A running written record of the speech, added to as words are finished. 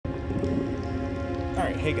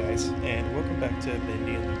Alright, hey guys, and welcome back to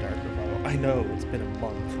Bendy and the Dark Revival. I know, it's been a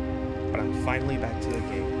month, but I'm finally back to the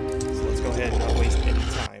game, so let's go ahead and not waste any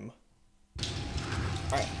time.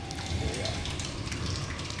 Alright, here we go.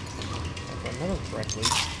 If I remember correctly...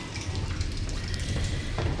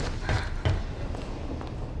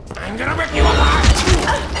 I'm gonna rip you apart!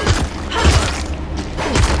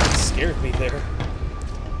 That scared me there. Okay,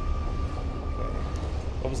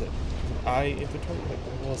 what was it? Was it I inventory? Like,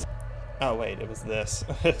 what was it? Oh wait, it was this.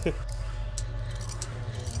 Well.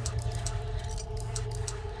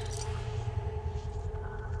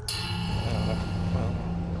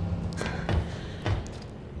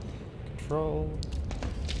 Control.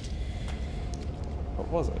 What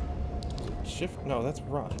was it? Was it shift? No, that's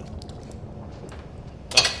run.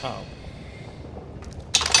 Oh.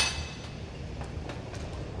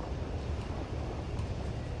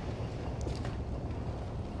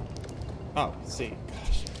 Oh, see.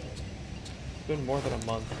 Gosh. It's been more than a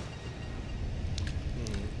month.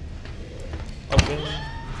 Open.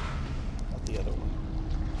 Not the other one.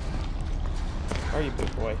 How are you,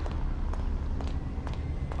 big boy?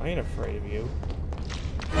 I ain't afraid of you.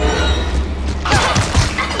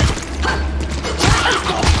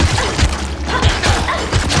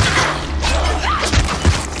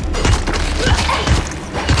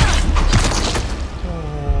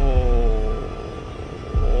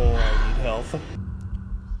 Oh, I need health.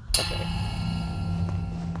 Okay.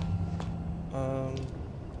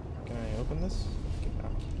 Can I open this? Get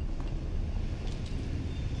out.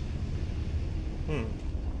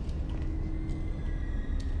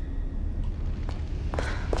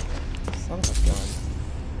 Son of a gun.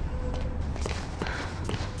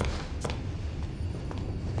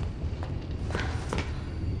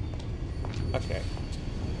 Okay.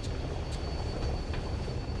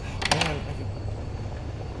 Man,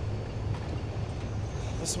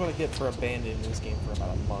 this is what I get for abandoning this game for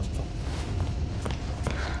about a month.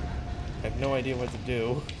 I have no idea what to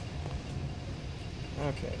do.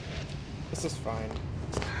 Okay. This is fine.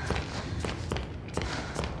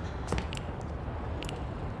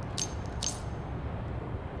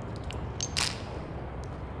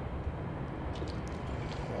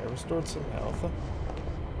 Okay, I restored some health.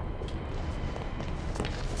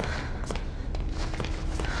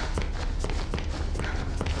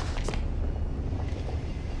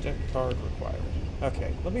 Jet card required.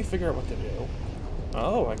 Okay, let me figure out what to do.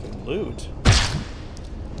 Oh, I can loot.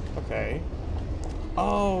 Okay.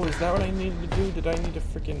 Oh, is that what I needed to do? Did I need to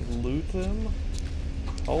freaking loot them?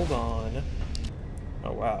 Hold on.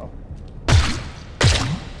 Oh, wow.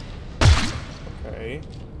 Okay.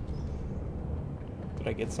 Did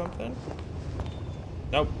I get something?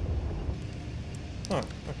 Nope. Huh,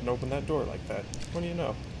 I can open that door like that. What do you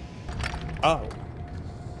know? Oh.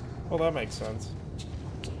 Well, that makes sense.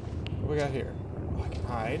 What do we got here? Oh, I can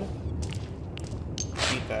hide.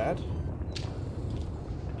 Eat that.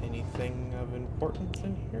 Anything of importance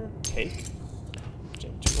in here? Cake?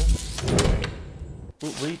 Gem tool. Okay.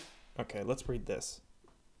 Ooh, read. Okay, let's read this.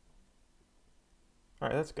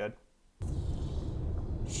 Alright, that's good.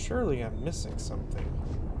 Surely I'm missing something.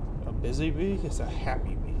 A busy bee is a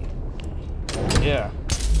happy bee. Yeah.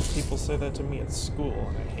 People say that to me at school,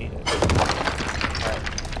 and I hate it.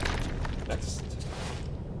 Alright. Next.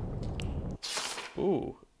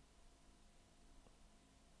 Ooh.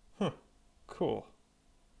 Huh. Cool.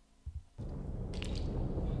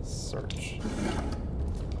 Search.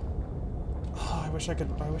 Oh, I wish I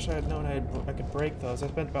had known I could break those. I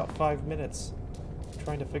spent about 5 minutes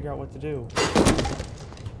trying to figure out what to do.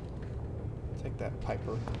 Take that,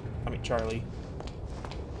 Piper. I mean, Charlie.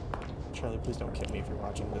 Charlie, please don't kill me if you're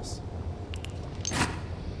watching this.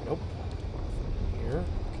 Nope. Here.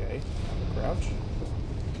 Okay. Crouch.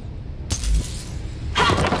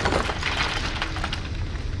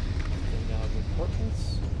 Anything of importance?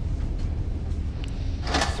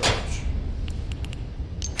 Search.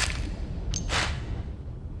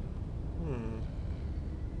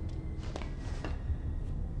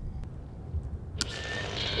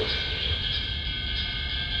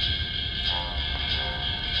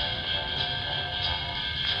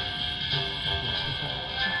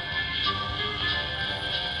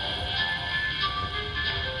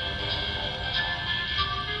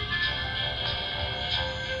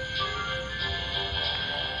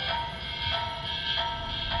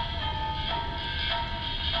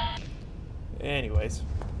 Anyways,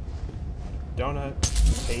 donut,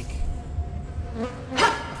 cake. I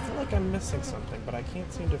feel like I'm missing something, but I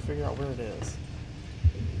can't seem to figure out where it is.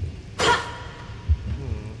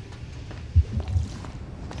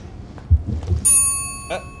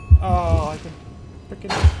 Oh, I can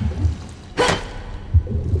freaking...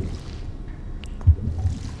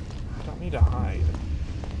 need to hide?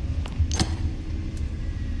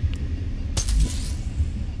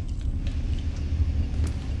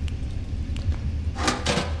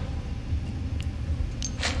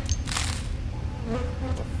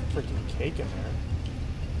 There's a freaking cake in there.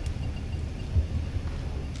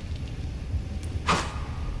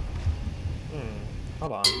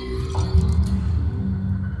 Hold on.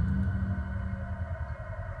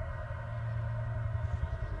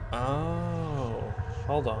 Oh,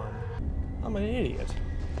 hold on. I'm an idiot.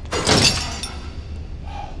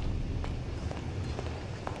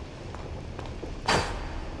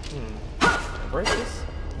 Can I break this?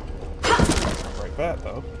 I'll break that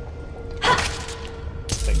though.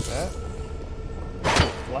 Take that.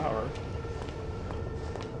 Flower.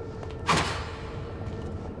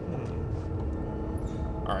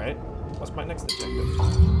 Alright, what's my next objective?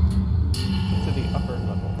 Get to the upper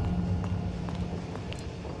level.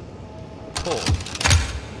 Cool.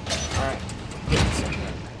 Alright, get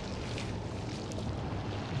somewhere.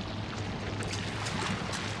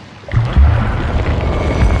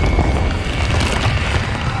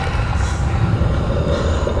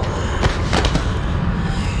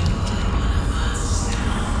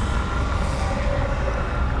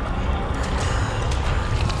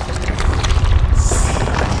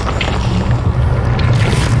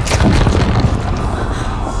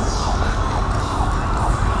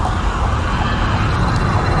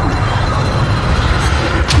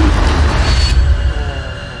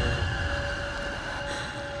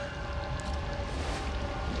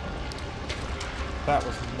 That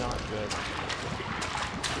was not good.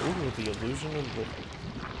 Ooh, the illusion of living.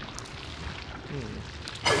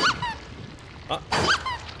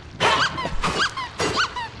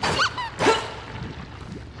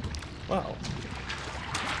 Wow.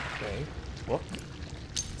 Okay, look.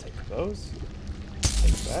 Take those.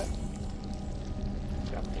 Take that.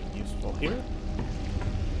 Nothing useful here.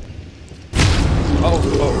 Oh.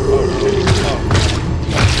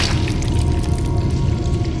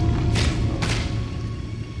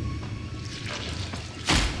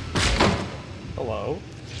 Hello.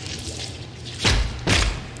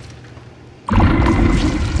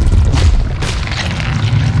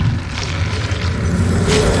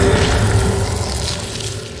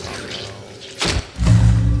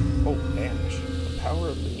 Oh, banish. The power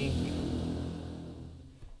of the ink.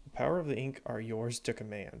 The power of the ink are yours to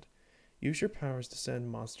command. Use your powers to send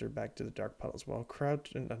monster back to the dark puddles while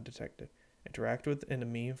crouched and undetected. Interact with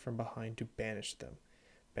enemy from behind to banish them.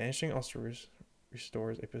 Banishing also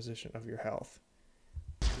restores a position of your health.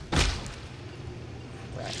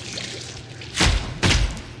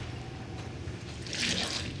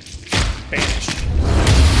 Banish.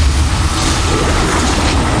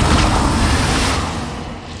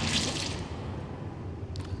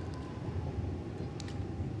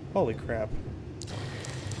 Holy crap.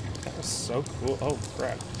 That was so cool. Oh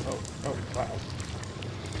crap. Oh wow.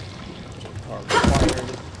 Jump car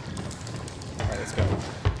required. Alright, let's go.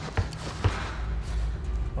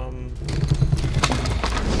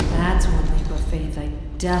 That's one leap of faith I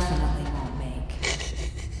definitely won't make.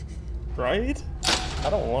 Right? I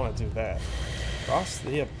don't want to do that. Cross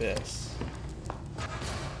the abyss.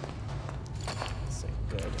 This ain't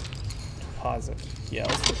good. Deposit. Yeah,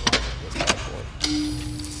 let's deposit this bad boy.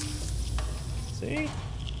 See?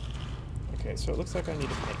 Okay, so it looks like I need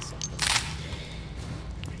to make something.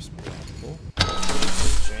 Cool.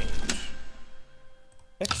 Exchange.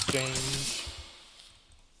 Exchange.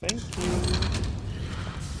 Thank you.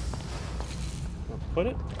 I'll put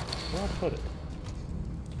it? Where I'll put it?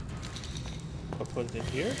 I'll put it in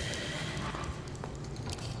here.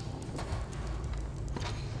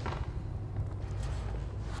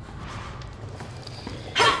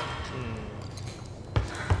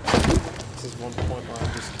 This is one point where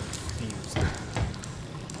I'm just confused.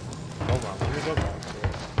 Hold on, let me go back to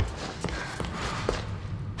it.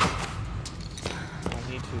 I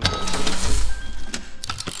need to...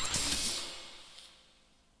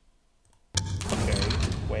 Okay,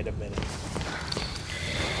 wait a minute.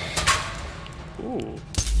 Ooh.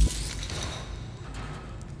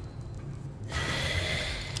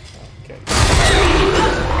 Okay.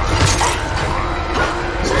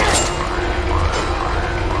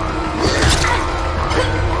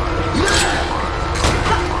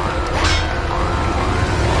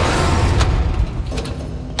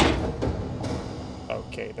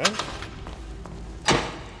 Okay then.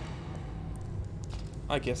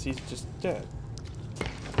 I guess he's just dead.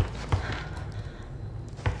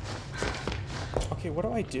 Okay, what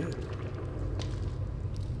do I do? What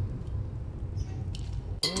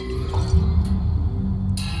do I do?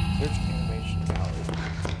 Search animation gallery.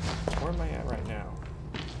 Where am I at right now?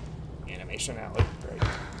 Animation. Recreation alley. Great.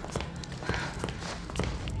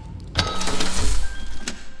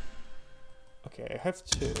 Okay, I have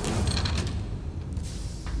 2.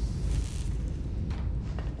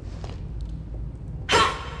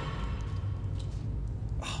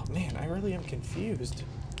 Oh man, I really am confused.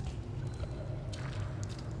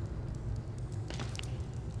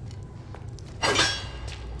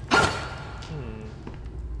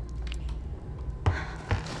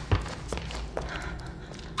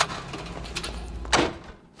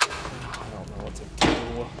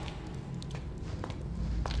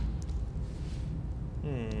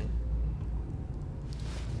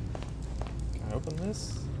 Can I open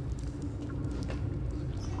this?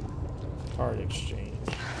 Card exchange.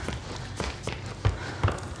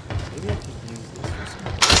 Maybe I could use this for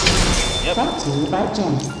something. Yep. Brought to you by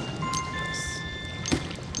Jenny. Yes.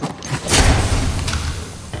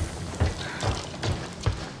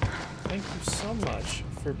 Thank you so much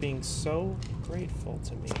for being so grateful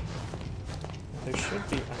to me. There should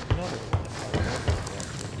be another one if I remember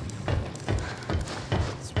correctly.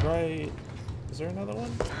 That's right. Is there another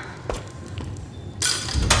one?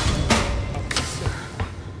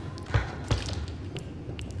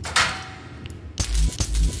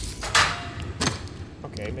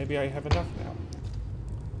 Okay, maybe I have enough now.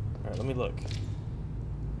 Alright, let me look. It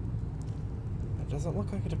doesn't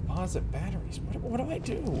look like a deposit batteries. What do I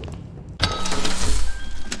do?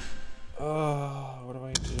 What do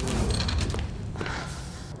I do?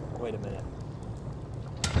 Wait a minute.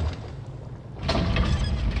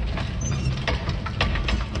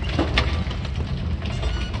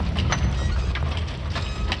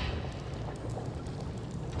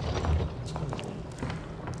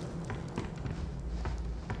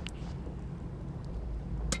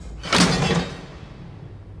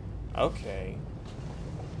 Okay.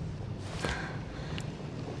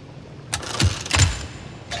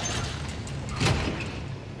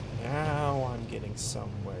 Now I'm getting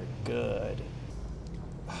somewhere good.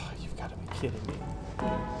 Oh, you've got to be kidding me.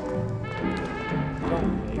 Don't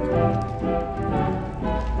make me.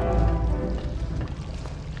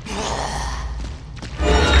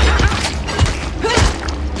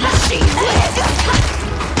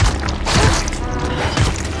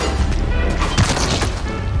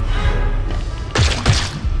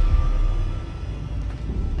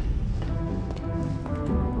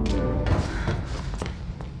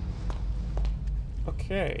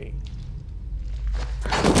 Okay.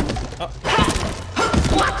 Oh.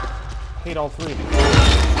 Hate all 3 of you.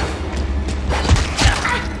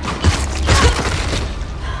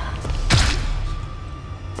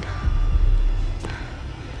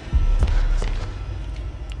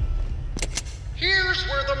 Here's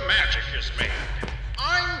where the magic is made.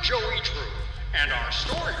 I'm Joey Drew, and our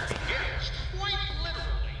story begins quite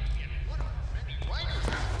literally in one of our many writer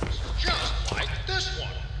rooms, just like this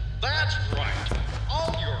one. That's right.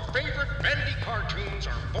 All your favorite Bendy cartoons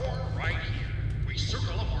are born right here. We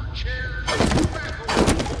circle up our chairs, back over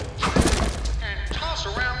the tables, and toss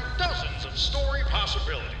around dozens of story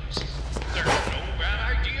possibilities. There's no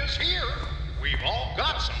bad ideas here. We've all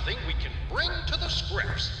got something we can bring to the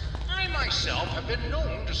scripts. I myself have been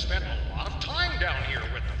known to spend a lot of time down here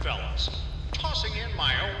with the fellas, tossing in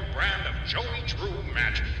my own brand of Joey Drew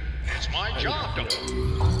magic. It's my job to...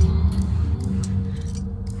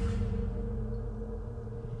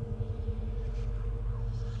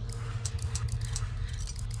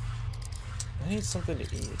 I need something to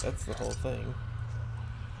eat. That's the whole thing.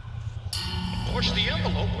 Push the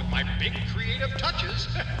envelope with my big creative touches,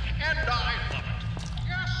 and I love it.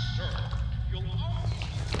 Yes, sir. You'll always...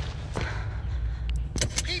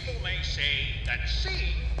 People may say that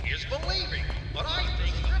seeing is believing, but I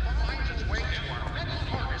think that finds its way to our many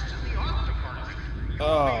artists in the art department.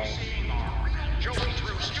 You'll be seeing our real Joey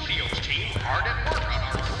Drew Studios team hard at work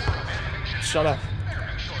on our animation. Shut up.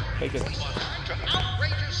 Make it. To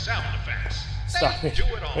outrageous sound effects. Stop it. Do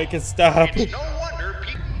it all. Make it stop. It's no wonder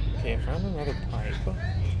people... Okay, I found another pipe.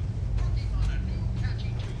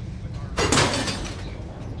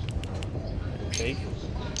 Take.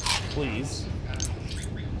 Please.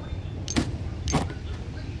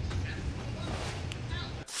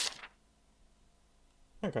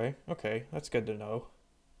 Okay, that's good to know.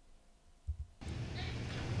 I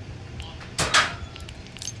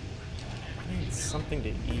need something to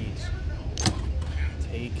eat.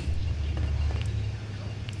 Take.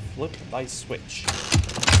 Flip thy switch.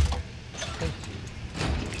 Thank you.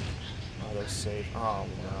 Autosave. Oh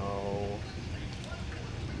no.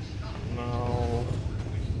 No.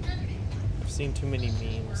 I've seen too many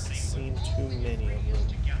memes. Seen too many of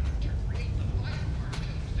them.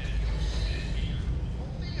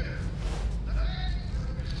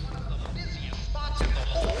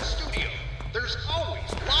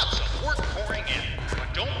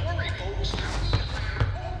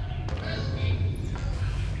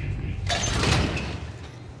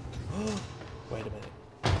 Wait a minute.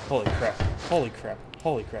 Holy crap. Holy crap.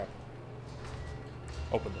 Holy crap.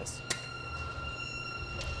 Open this.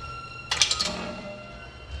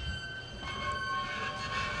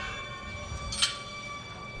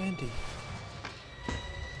 Bendy.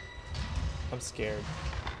 I'm scared.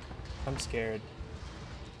 I'm scared.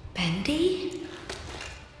 Bendy?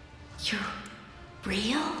 You're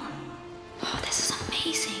real? Oh, this is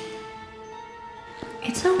amazing.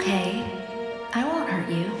 It's okay. I won't hurt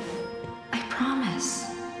you. I promise.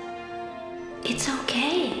 It's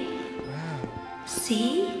okay. Wow.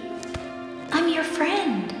 See? I'm your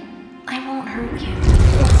friend. I won't hurt you.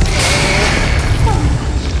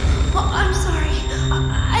 Oh, I'm sorry.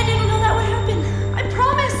 I didn't know that would happen. I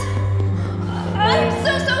promise. I'm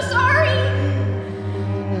so sorry.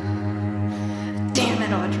 Damn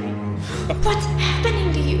it, Audrey. What's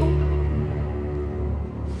happening to you? I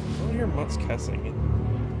don't hear much cussing in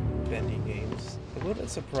Bendy games. A little bit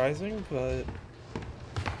surprising, but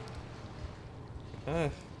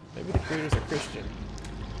maybe the creators are Christian.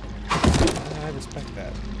 I respect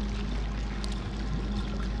that.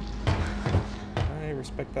 I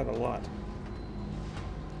respect that a lot.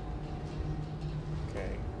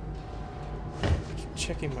 Okay. I keep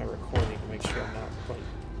checking my recording to make sure I'm not like.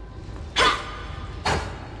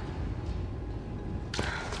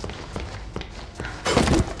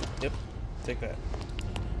 Yep, take that.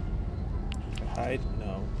 Hide?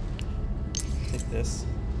 No. Take this.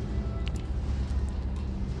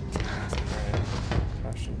 Alright.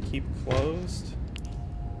 Caution, keep closed.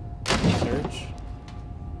 Search.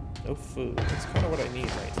 No food. That's kind of what I need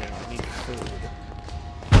right now. I need food.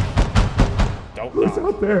 Don't Who's knock.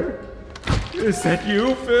 out there? Is that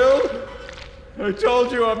you, Phil? I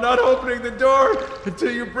told you I'm not opening the door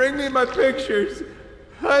until you bring me my pictures.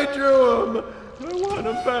 I drew them. I want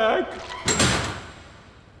them back.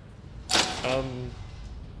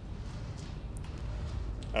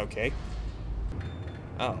 Okay.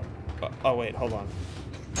 Oh. Oh, wait, hold on.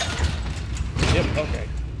 Yep, okay.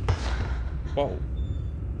 Whoa.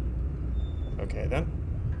 Okay, then.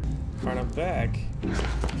 Alright, I'm back.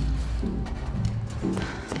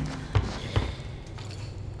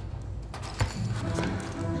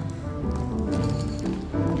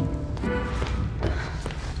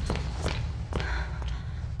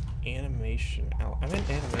 Animation alley. I'm in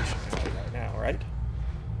animation alley right now, right?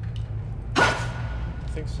 I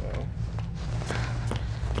think so.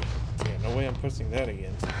 Yeah, no way I'm pushing that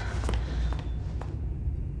again.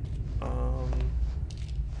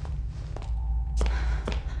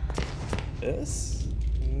 This?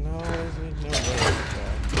 No, there's no way with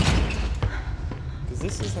that. Because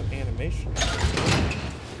this is an animation.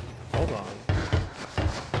 Hold on.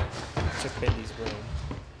 Check Bendy's room.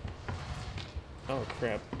 Oh,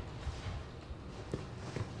 crap.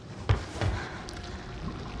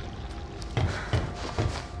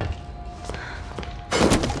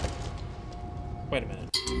 Wait a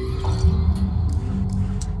minute.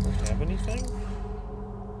 Do I have anything?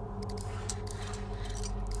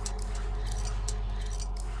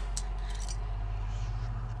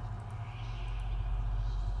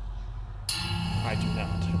 I do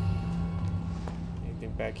not.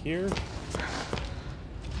 Anything back here?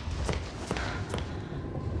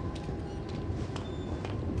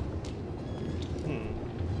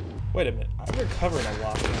 Wait a minute. I've recovered a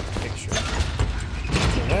lot in this picture.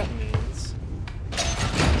 So that means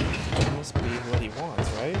that must be what he wants,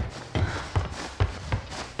 right?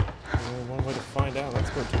 There's only one way to find out. Let's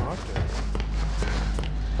go talk to him.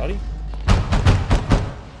 Buddy?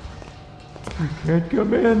 You can't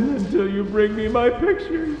come in until you bring me my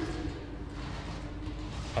pictures.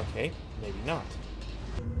 Okay, maybe not.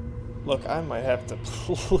 Look, I might have to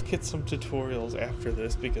look at some tutorials after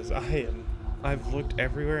this because I've looked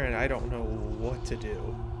everywhere and I don't know what to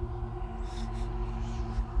do.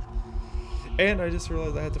 And I just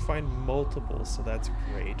realized I had to find multiple, so that's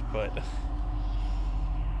great, but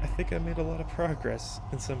I think I made a lot of progress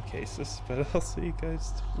in some cases, but I'll see you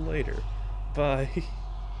guys later. Bye.